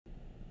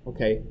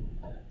Okay,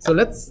 so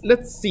let's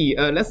see.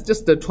 Let's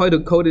just try to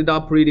code it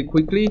up really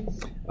quickly.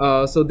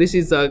 So this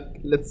is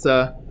let's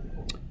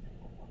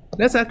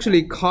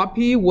actually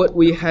copy what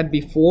we had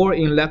before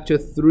in lecture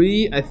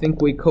 3. I think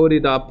we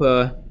coded up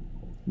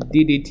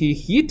DDT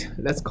heat.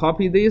 Let's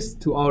copy this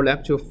to our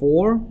lecture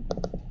 4,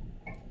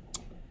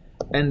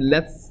 and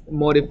let's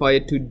modify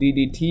it to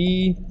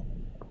DDT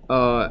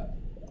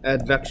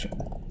advection.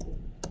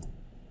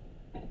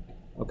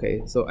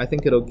 Okay, so I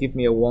think it'll give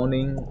me a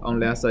warning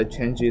unless I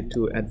change it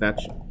to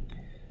advection.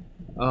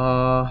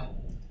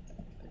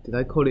 Did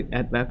I call it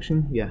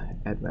advection? Yeah,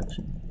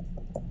 advection.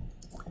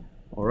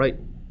 All right.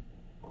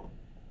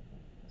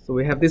 So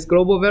we have these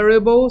global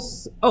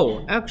variables.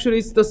 Oh, actually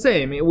it's the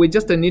same. We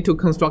just need to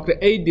construct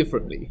A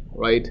differently,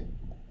 right?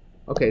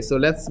 Okay, so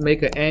let's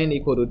make an n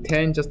equal to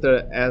 10, just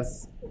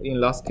as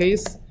in last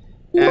case.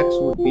 X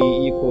would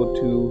be equal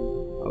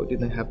to, oh,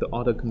 didn't have the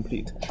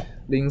autocomplete.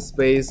 Link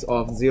space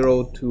of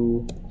 0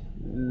 to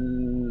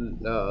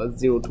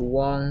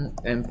 1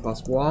 n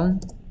plus 1,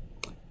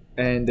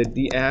 and the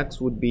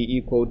dx would be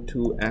equal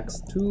to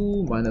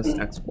x2 minus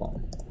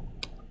x1.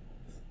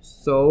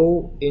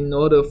 So in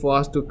order for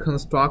us to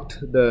construct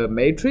the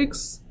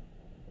matrix,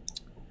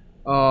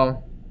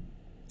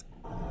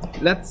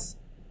 let's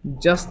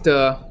just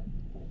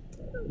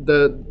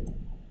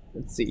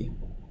let's see.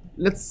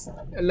 Let's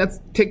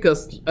take a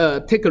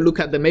look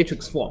at the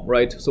matrix form,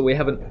 right? So we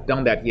haven't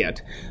done that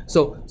yet.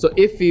 So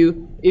if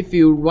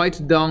you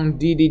write down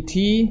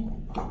DDT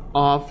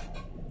of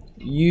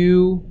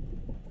U,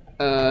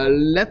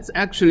 let's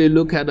actually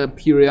look at a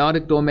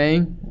periodic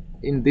domain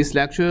in this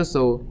lecture.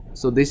 So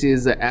this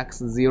is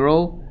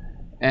x0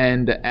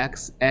 and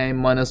xn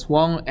minus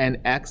 1, and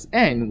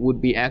xn would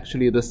be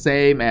actually the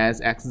same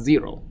as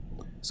x0.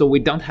 So we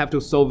don't have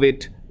to solve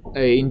it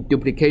in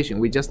duplication.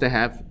 We just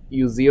have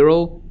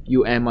u0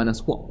 un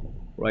minus 1,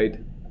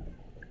 right?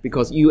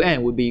 Because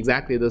un would be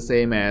exactly the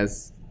same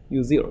as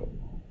u0.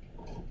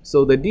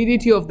 So the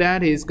DDT of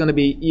that is going to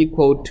be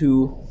equal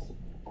to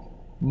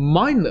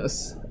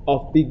minus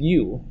of big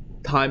U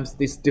times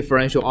this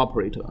differential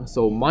operator.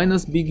 So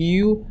minus big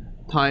U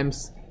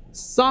times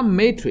some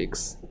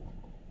matrix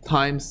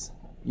times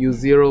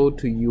u0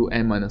 to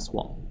un minus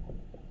 1.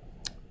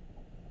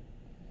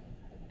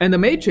 And the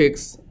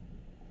matrix,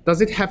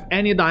 does it have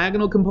any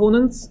diagonal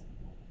components?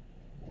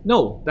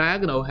 No,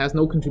 diagonal has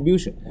no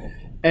contribution.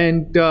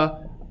 And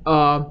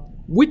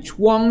which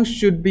one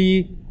should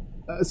be,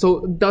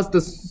 so does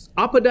the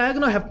upper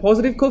diagonal have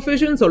positive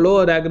coefficients or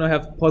lower diagonal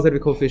have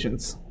positive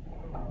coefficients?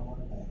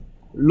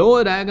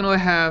 Lower diagonal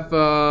have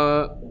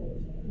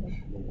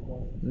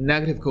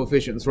negative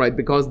coefficients, right?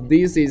 Because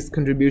this is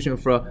contribution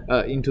from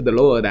into the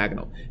lower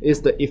diagonal. It's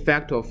the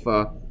effect of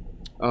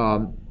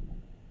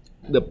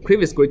the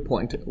previous grid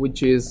point,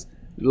 which is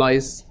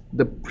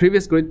the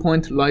previous grid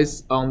point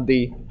lies on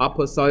the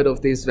upper side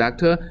of this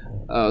vector.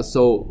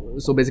 So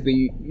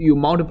basically you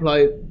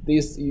multiply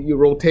this, you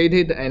rotate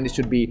it, and it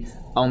should be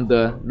on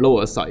the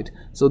lower side.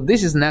 So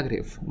this is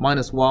negative,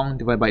 minus 1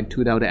 divided by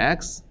 2 delta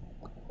x,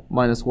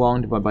 minus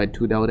 1 divided by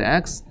 2 delta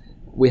x.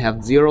 We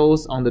have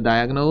zeros on the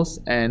diagonals,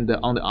 and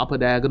on the upper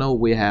diagonal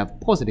we have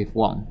positive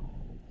 1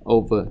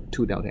 over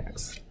 2 delta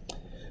x.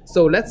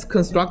 So let's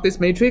construct this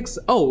matrix.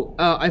 Oh,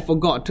 I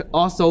forgot.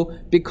 Also,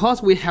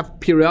 because we have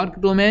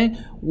periodic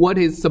domain, what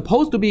is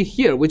supposed to be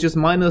here, which is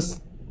minus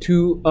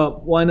 1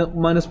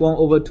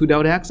 over 2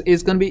 delta x,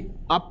 is going to be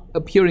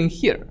appearing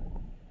here,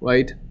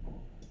 right?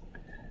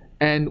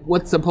 And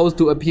what's supposed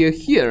to appear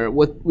here,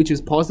 which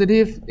is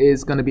positive,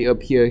 is going to be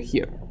appear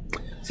here.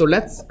 So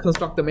let's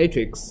construct the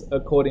matrix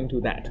according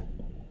to that.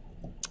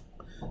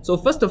 So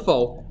first of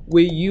all,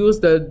 we use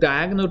the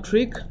diagonal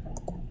trick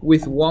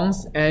with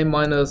ones n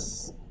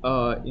minus,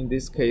 in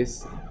this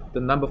case, the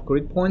number of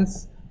grid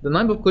points. The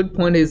number of grid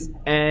points is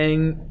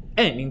n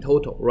in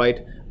total,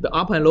 right? The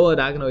upper and lower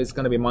diagonal is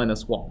going to be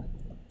minus 1.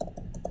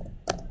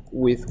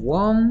 With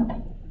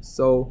 1,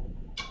 so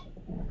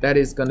that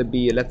is going to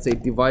be, let's say,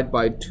 divide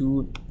by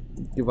 2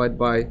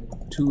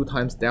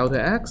 times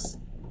delta x.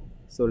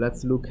 So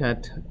let's look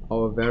at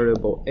our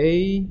variable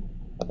a.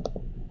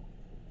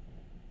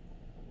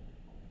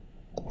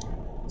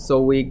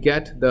 So we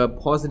get the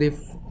positive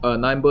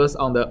numbers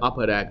on the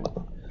upper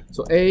diagonal.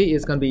 So a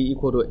is going to be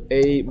equal to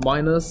a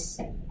minus,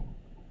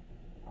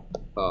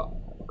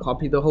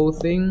 copy the whole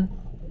thing,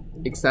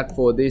 except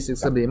for this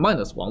is going to be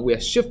minus 1. We are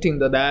shifting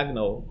the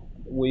diagonal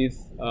with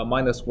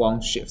minus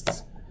 1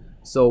 shifts.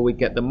 So we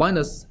get the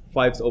minus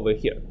 5s over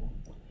here.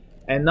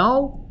 And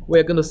now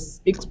we're going to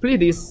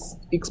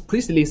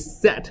explicitly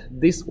set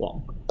this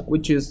one,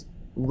 which is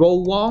row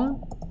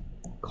 1,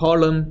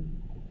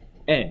 column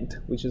end,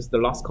 which is the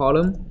last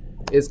column,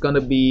 is going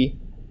to be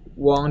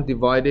 1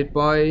 divided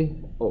by,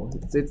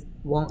 it's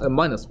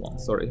minus 1,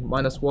 sorry,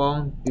 minus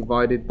 1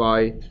 divided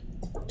by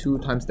 2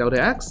 times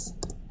delta x.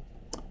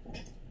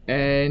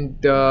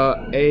 And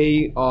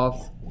a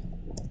of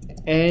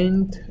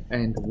end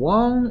and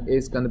 1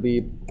 is going to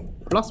be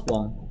plus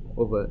 1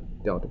 over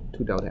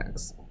 2 delta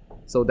x.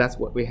 So that's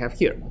what we have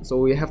here. So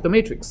we have the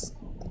matrix.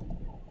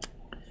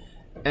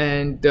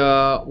 And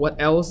what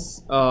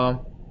else?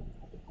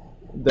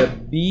 The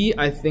B,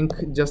 I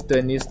think, just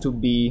needs to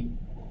be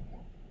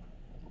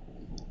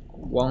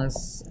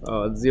ones,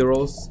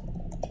 zeros,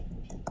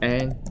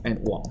 and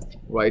 1,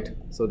 right?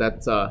 So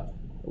that's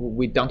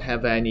we don't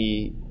have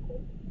any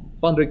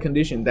boundary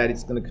condition that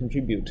is going to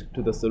contribute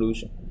to the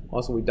solution.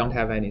 Also, we don't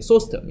have any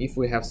source term. If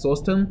we have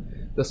source term,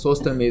 the source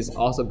term is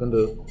also going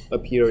to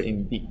appear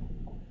in B.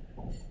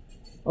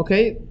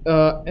 Okay,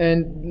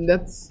 and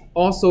let's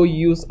also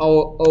use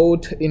our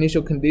old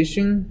initial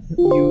condition.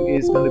 U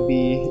is going to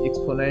be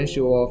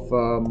exponential of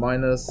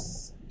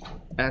minus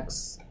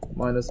x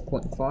minus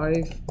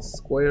 0.5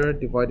 square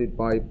divided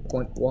by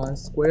 0.1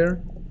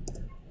 square.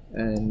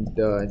 And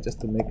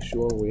just to make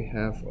sure we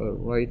have a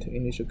right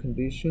initial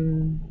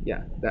condition.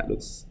 Yeah, that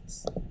looks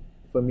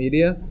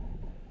familiar.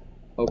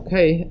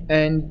 Okay,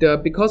 and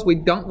because we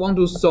don't want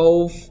to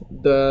solve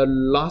the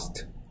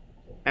last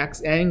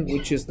xn,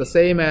 which is the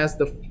same as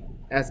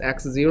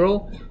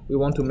x0, we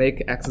want to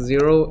make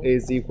x0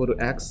 is equal to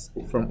x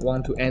from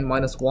 1 to n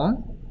minus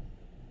 1.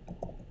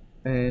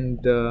 And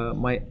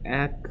my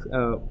x,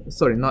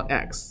 sorry, not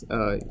x,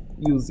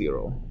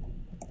 u0.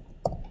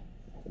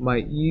 My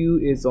u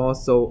is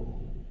also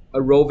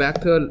a row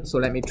vector, so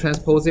let me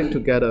transpose it to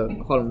get a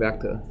column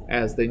vector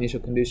as the initial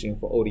condition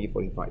for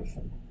ODE45.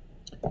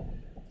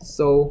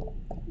 So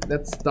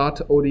let's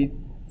start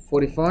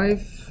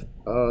ODE45.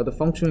 The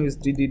function is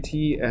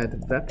gdt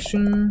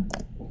advection.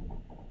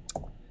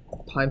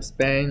 Time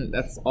span,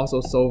 let's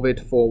also solve it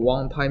for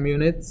 1 time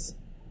units.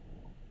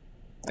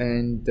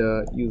 And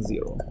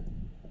u0.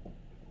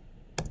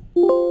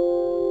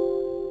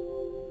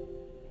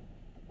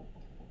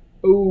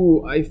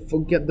 Oh, I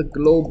forget the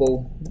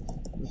global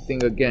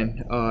thing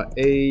again.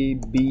 A,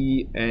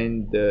 B,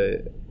 and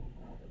the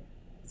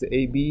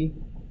A, B,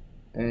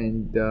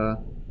 and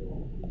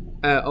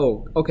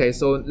oh, okay.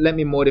 So let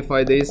me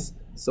modify this.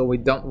 So we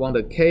don't want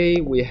a K.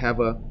 We have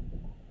a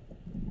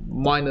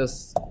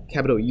minus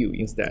capital U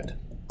instead,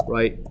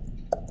 right?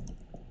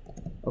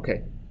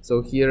 Okay.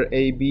 So here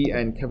A, B,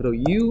 and capital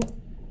U.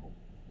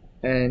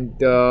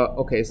 And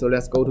okay, so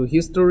let's go to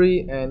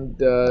history and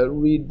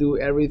redo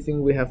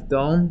everything we have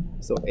done.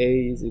 So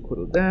A is equal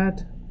to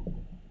that,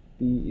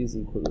 B is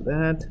equal to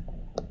that.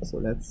 So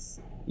let's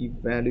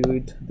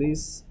evaluate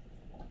this.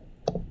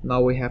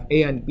 Now we have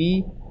A and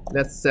B.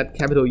 Let's set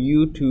capital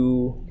U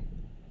to,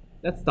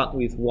 let's start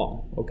with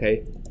 1,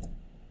 okay?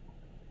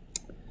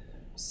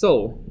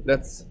 So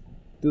let's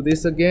do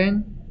this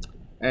again,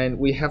 and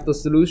we have the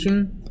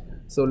solution.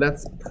 So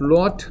let's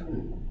plot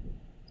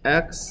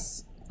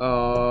x,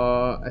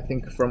 I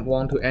think from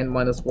 1 to n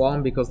minus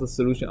 1 because the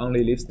solution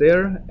only lives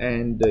there,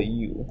 and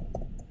u.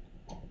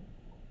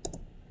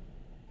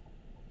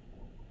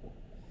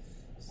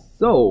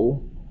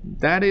 So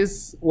that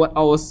is what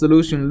our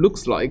solution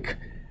looks like.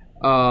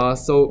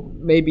 So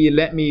maybe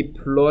let me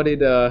plot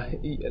it.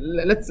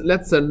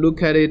 Let's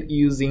look at it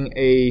using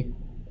a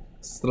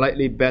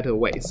slightly better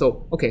way.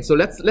 So okay, so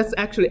let's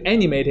actually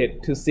animate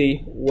it to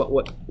see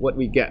what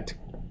we get.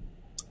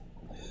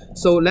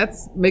 So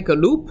let's make a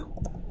loop.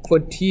 For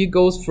t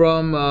goes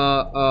from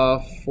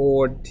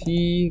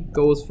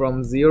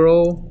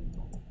 0,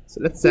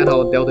 so let's set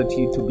our delta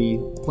t to be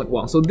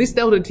 0.1. So this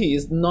delta t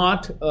is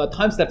not a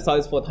time step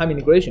size for time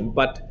integration,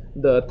 but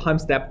the time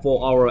step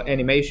for our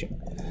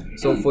animation.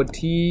 So for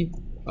t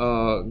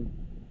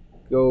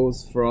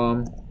goes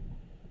from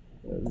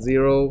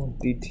 0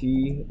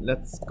 dt,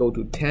 let's go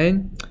to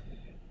 10,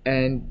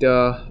 and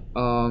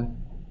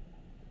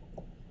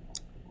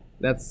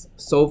let's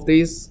solve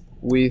this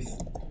with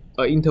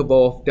an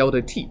interval of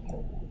delta t,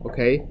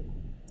 okay?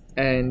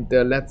 And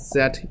let's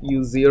set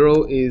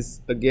u0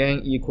 is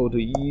again equal to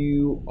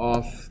u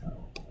of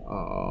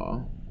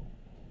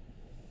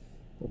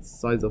what's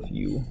size of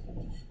u?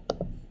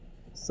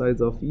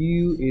 Size of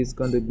u is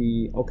going to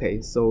be,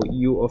 okay, so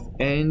u of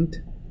n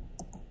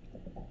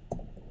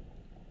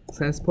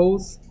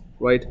transpose,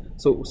 right?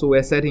 So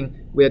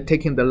we're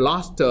taking the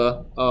last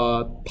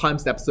time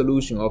step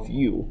solution of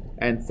u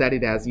and set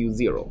it as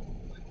u0.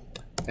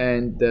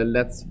 And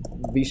let's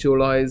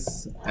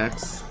visualize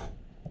x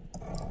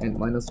and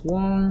minus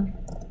 1,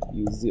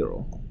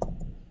 u0.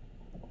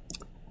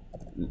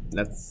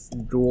 Let's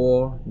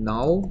draw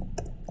now,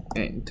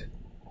 and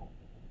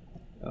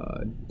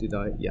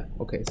yeah,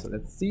 okay, so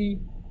let's see.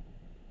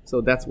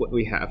 So that's what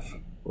we have,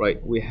 right?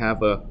 We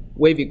have a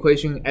wave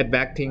equation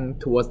advecting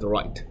towards the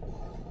right.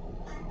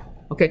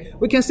 Okay,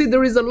 we can see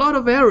there is a lot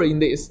of error in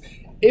this.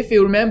 If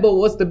you remember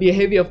what's the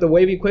behavior of the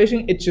wave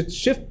equation, it should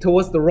shift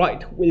towards the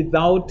right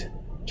without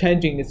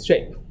changing its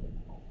shape,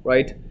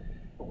 right?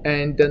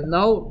 And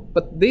now,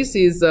 but this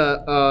is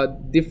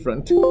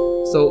different.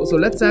 So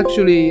let's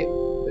actually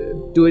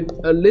do it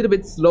a little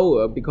bit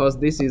slower because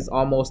this is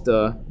almost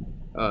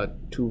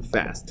too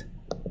fast.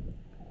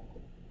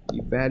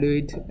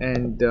 Evaluate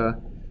and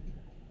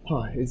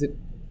is it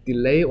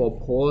delay or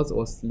pause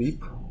or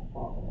sleep?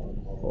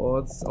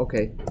 Pause.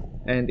 Okay,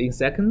 and in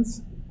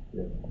seconds,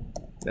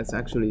 that's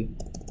actually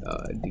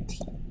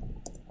dt.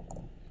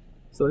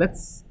 So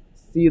let's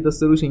see the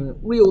solution in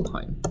real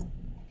time.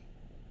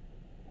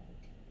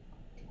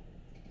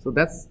 So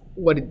that's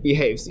what it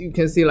behaves. You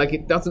can see like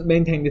it doesn't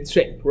maintain its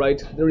shape,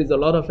 right? There is a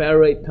lot of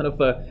error. It kind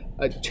of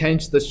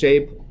changed the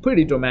shape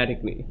pretty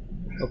dramatically.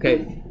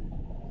 Okay.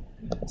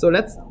 So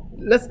let's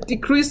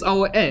decrease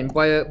our n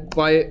by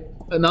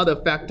another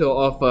factor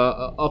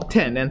of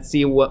 10 and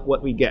see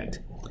what we get.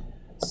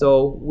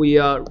 So we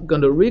are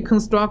going to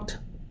reconstruct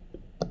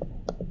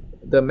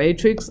the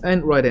matrix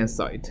and right hand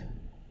side.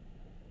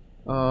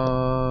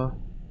 But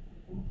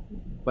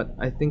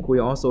I think we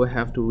also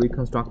have to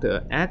reconstruct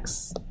the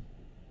x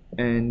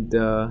and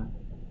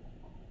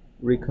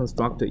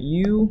reconstruct the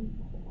u,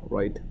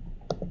 right?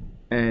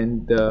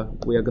 And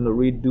we are going to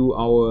redo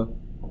our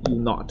u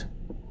naught.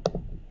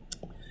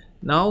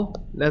 Now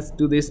let's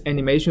do this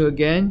animation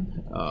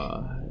again.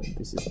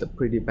 This is the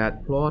pretty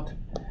bad plot,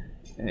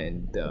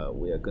 and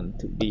we are going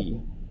to be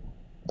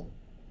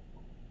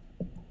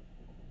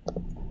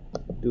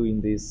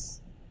doing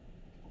this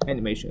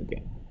animation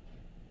again.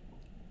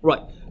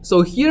 Right,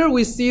 so here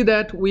we see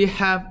that we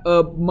have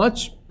a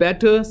much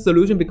better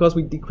solution because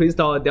we decreased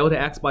our delta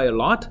x by a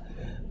lot.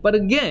 But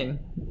again,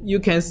 you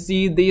can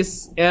see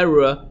this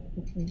error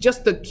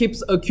just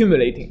keeps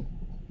accumulating,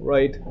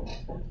 right?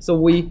 So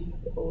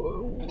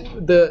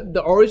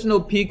the original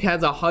peak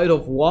has a height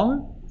of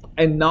 1,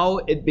 and now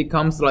it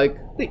becomes like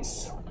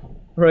this,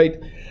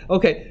 right?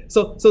 Okay,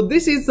 so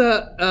this is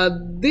a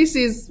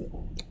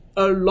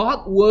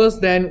lot worse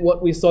than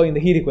what we saw in the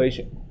heat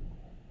equation.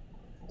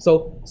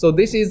 So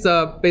this is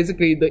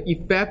basically the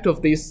effect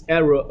of this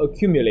error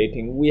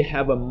accumulating. We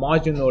have a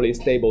marginally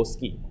stable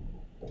scheme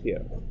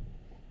here.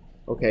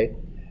 Okay,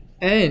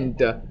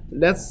 and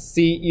let's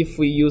see if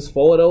we use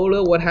forward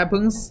Euler, what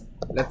happens.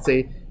 Let's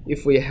say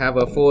if we have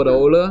a forward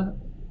Euler,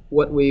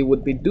 what we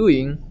would be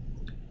doing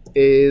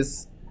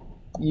is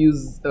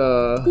use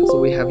so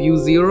we have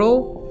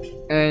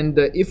u0, and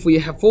if we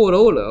have forward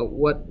Euler,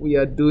 what we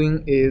are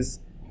doing is,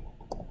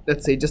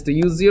 let's say just the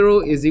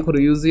u0 is equal to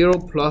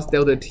u0 plus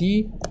delta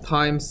t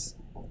times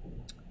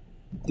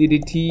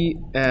ddt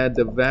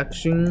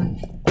advection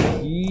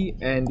t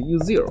and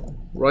u0,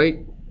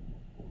 right?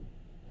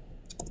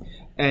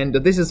 And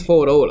this is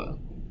forward Euler,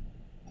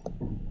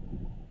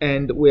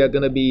 and we are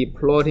going to be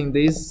plotting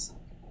this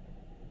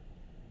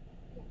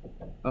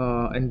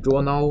and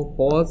draw now.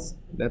 Pause.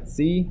 Let's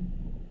see.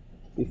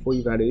 Before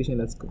evaluation,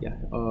 let's go. Yeah,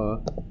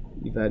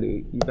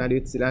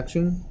 evaluate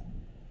selection.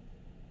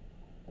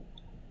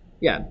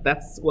 Yeah,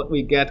 that's what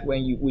we get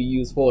when we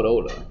use forward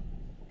Euler.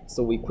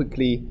 So we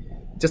quickly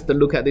just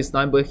look at this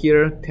number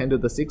here: 10 to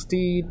the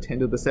 60, 10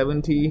 to the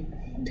 70,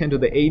 10 to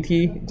the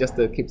 80. Just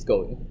keeps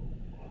going.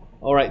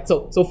 All right.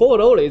 So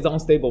forward Euler is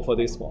unstable for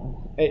this one.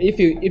 If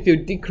you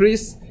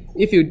decrease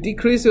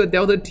your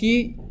delta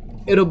t,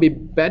 it'll be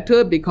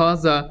better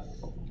because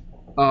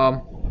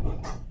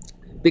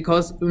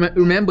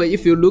remember,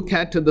 if you look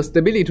at the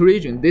stability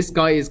region, this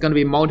guy is going to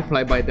be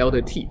multiplied by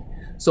delta t.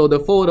 So the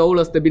forward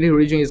Euler stability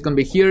region is going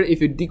to be here.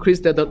 If you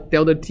decrease the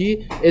delta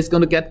t, it's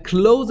going to get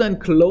closer and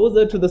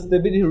closer to the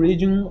stability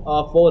region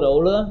of forward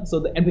Euler. So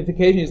the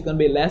amplification is going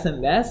to be less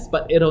and less,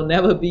 but it'll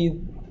never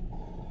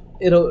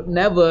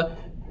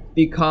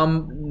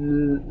become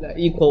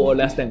equal or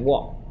less than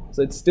 1.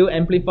 So it's still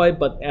amplified,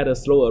 but at a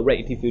slower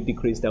rate if you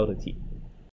decrease delta t.